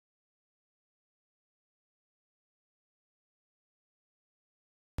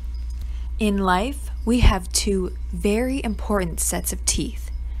In life, we have two very important sets of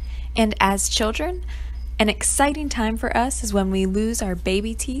teeth. And as children, an exciting time for us is when we lose our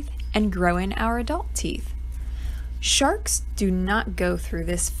baby teeth and grow in our adult teeth. Sharks do not go through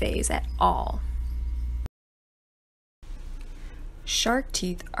this phase at all. Shark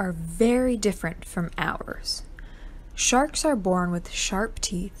teeth are very different from ours. Sharks are born with sharp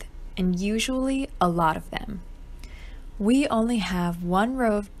teeth, and usually a lot of them. We only have one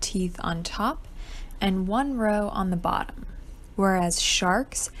row of teeth on top and one row on the bottom, whereas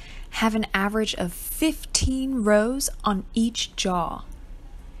sharks have an average of 15 rows on each jaw.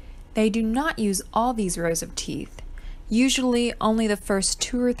 They do not use all these rows of teeth. Usually only the first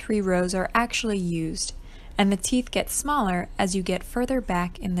 2 or 3 rows are actually used, and the teeth get smaller as you get further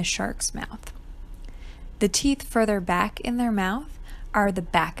back in the shark's mouth. The teeth further back in their mouth are the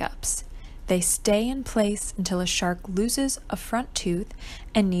backups. They stay in place until a shark loses a front tooth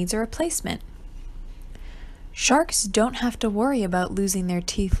and needs a replacement. Sharks don't have to worry about losing their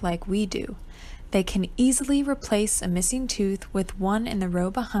teeth like we do. They can easily replace a missing tooth with one in the row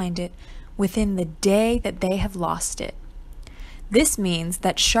behind it within the day that they have lost it. This means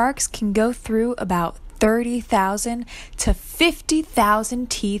that sharks can go through about 30,000 to 50,000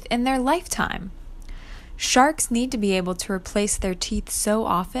 teeth in their lifetime. Sharks need to be able to replace their teeth so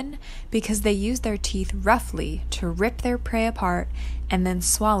often because they use their teeth roughly to rip their prey apart and then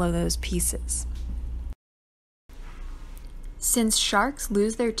swallow those pieces. Since sharks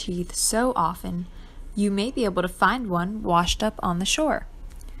lose their teeth so often, you may be able to find one washed up on the shore.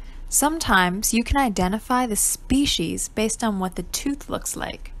 Sometimes you can identify the species based on what the tooth looks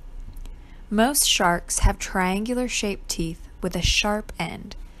like. Most sharks have triangular-shaped teeth with a sharp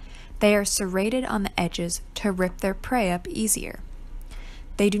end. They are serrated on the edges to rip their prey up easier.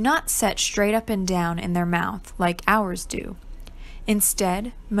 They do not set straight up and down in their mouth like ours do.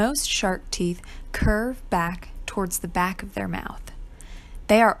 Instead, most shark teeth curve back towards the back of their mouth.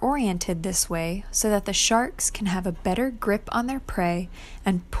 They are oriented this way so that the sharks can have a better grip on their prey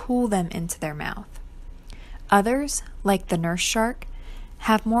and pull them into their mouth. Others, like the nurse shark,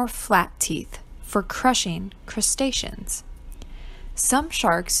 have more flat teeth for crushing crustaceans. Some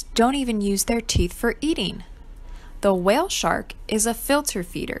sharks don't even use their teeth for eating. The whale shark is a filter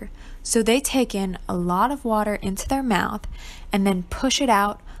feeder, so they take in a lot of water into their mouth and then push it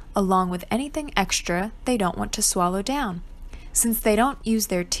out along with anything extra they don't want to swallow down. Since they don't use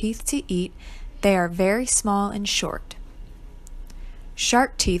their teeth to eat, they are very small and short.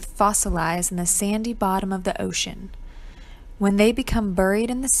 Shark teeth fossilize in the sandy bottom of the ocean. When they become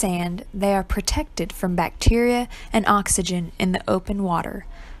buried in the sand, they are protected from bacteria and oxygen in the open water,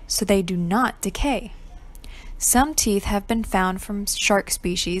 so they do not decay. Some teeth have been found from shark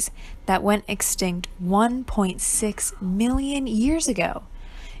species that went extinct 1.6 million years ago.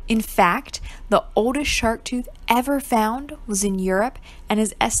 In fact, the oldest shark tooth ever found was in Europe and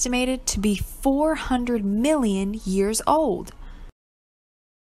is estimated to be 400 million years old.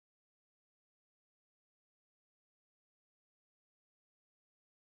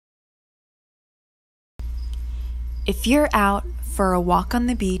 If you're out for a walk on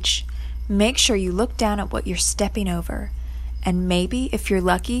the beach, make sure you look down at what you're stepping over, and maybe, if you're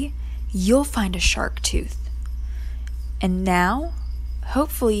lucky, you'll find a shark tooth. And now,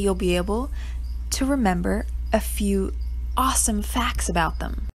 hopefully you'll be able to remember a few awesome facts about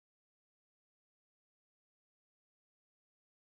them.